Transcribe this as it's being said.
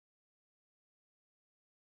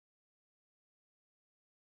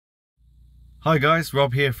Hi guys,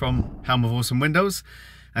 Rob here from Helm of Awesome Windows,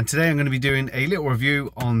 and today I'm going to be doing a little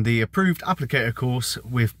review on the approved applicator course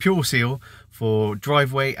with Pureseal for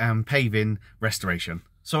driveway and paving restoration.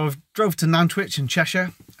 So I've drove to Nantwich in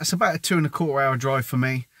Cheshire. It's about a 2.25 hour drive for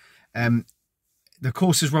me. The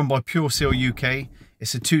course is run by Pureseal UK.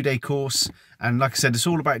 It's a 2-day course, and like I said, it's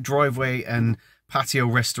all about driveway and patio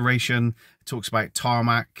restoration. It talks about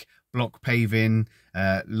tarmac, block paving,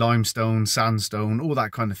 limestone, sandstone, all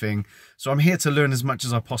that kind of thing. So I'm here to learn as much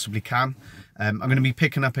as I possibly can. I'm going to be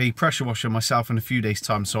picking up a pressure washer myself in a few days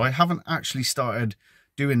time, so I haven't actually started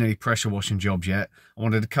doing any pressure washing jobs yet. I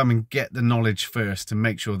wanted to come and get the knowledge first to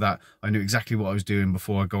make sure that I knew exactly what I was doing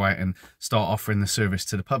before I go out and start offering the service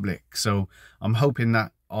to the public. So I'm hoping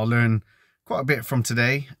that I'll learn quite a bit from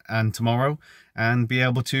today and tomorrow and be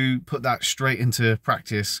able to put that straight into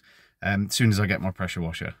practice as soon as I get my pressure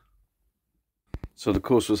washer. So the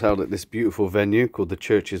course was held at this beautiful venue called the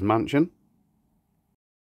Church's Mansion.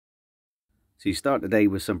 So you start the day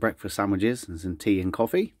with some breakfast sandwiches and some tea and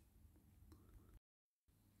coffee.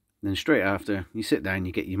 Then straight after, you sit down,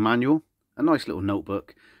 you get your manual, a nice little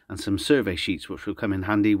notebook, and some survey sheets which will come in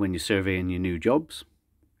handy when you're surveying your new jobs.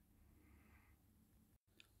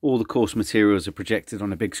 All the course materials are projected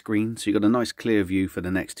on a big screen, so you've got a nice clear view for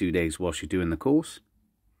the next 2 days whilst you're doing the course.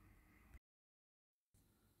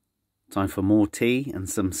 Time for more tea and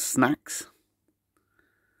some snacks.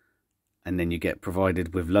 And then you get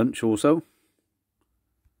provided with lunch also.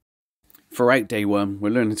 Throughout day one, we're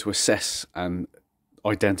learning to assess and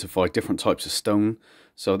identify different types of stone.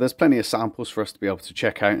 So there's plenty of samples for us to be able to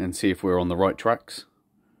check out and see if we're on the right tracks.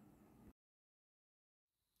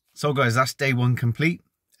 So guys, that's day one complete.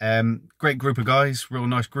 Great group of guys, real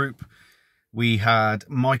nice group. We had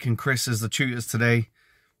Mike and Chris as the tutors today.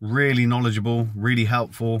 Really knowledgeable, really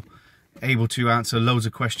helpful. Able to answer loads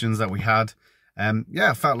of questions that we had.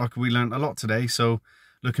 Yeah, I felt like we learned a lot today, so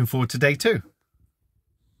looking forward to day two.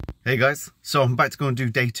 Hey guys, so I'm about to go and do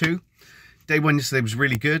day two. Day one yesterday was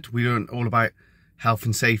really good. We learned all about health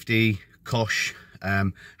and safety, kosh,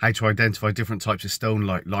 how to identify different types of stone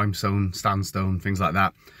like limestone, sandstone, things like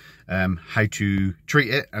that, how to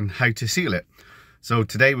treat it and how to seal it. So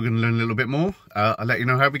today we're going to learn a little bit more. I'll let you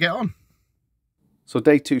know how we get on. So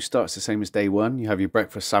day two starts the same as day one. You have your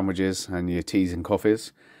breakfast sandwiches and your teas and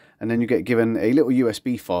coffees. And then you get given a little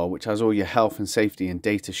USB file which has all your health and safety and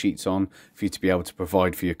data sheets on for you to be able to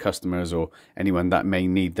provide for your customers or anyone that may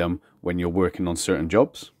need them when you're working on certain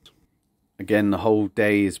jobs. Again, the whole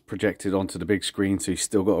day is projected onto the big screen, so you've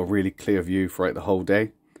still got a really clear view throughout the whole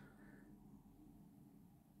day.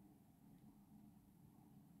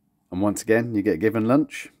 And once again, you get given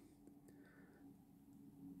lunch.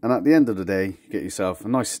 And at the end of the day, you get yourself a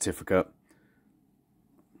nice certificate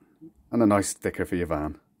and a nice sticker for your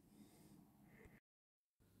van.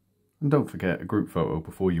 And don't forget a group photo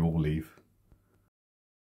before you all leave.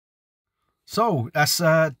 So that's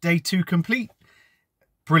day two complete.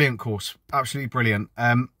 Brilliant course, absolutely brilliant.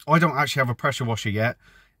 I don't actually have a pressure washer yet.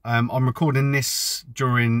 I'm recording this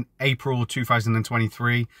during April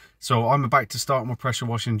 2023, so I'm about to start my pressure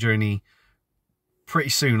washing journey pretty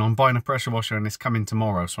soon. I'm buying a pressure washer and it's coming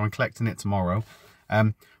tomorrow, so I'm collecting it tomorrow.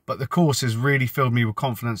 But the course has really filled me with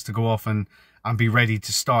confidence to go off and be ready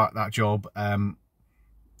to start that job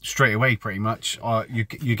straight away pretty much. You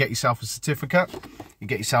get yourself a certificate, you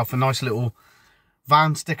get yourself a nice little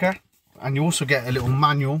van sticker, and you also get a little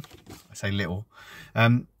manual, I say little,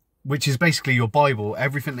 which is basically your Bible.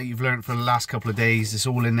 Everything that you've learned for the last couple of days is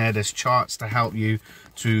all in there. There's charts to help you,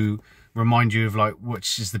 to remind you of like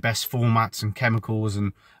which is the best formats and chemicals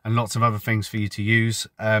and lots of other things for you to use.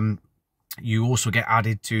 You also get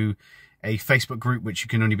added to a Facebook group which you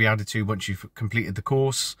can only be added to once you've completed the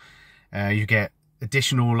course. You get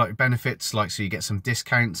additional like benefits, like so you get some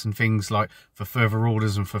discounts and things like for further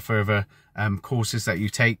orders and for further courses that you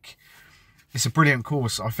take. It's a brilliant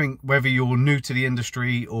course. I think whether you're new to the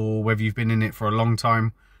industry or whether you've been in it for a long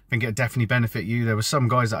time, I think it'll definitely benefit you. There were some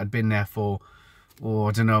guys that had been there for, or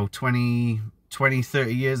I don't know, 20,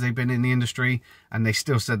 30 years they've been in the industry, and they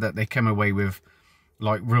still said that they came away with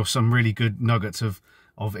like some really good nuggets of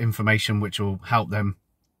information which will help them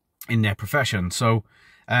in their profession. So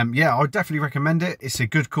yeah, I would definitely recommend it. It's a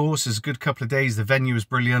good course. It's a good couple of days. The venue was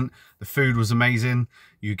brilliant. The food was amazing.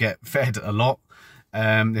 You get fed a lot.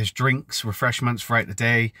 There's drinks, refreshments throughout the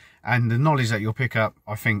day, and the knowledge that you'll pick up,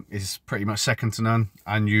 I think, is pretty much second to none,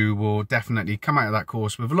 and you will definitely come out of that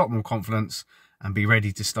course with a lot more confidence and be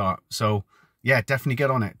ready to start. So yeah, definitely get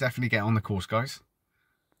on it. Definitely get on the course, guys.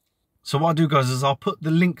 So what I'll do, guys, is I'll put the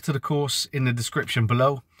link to the course in the description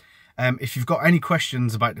below. If you've got any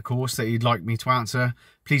questions about the course that you'd like me to answer,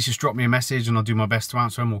 please just drop me a message and I'll do my best to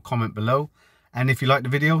answer them, or comment below. And if you like the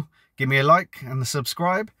video, give me a like and a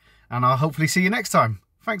subscribe, and I'll hopefully see you next time.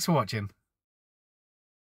 Thanks for watching.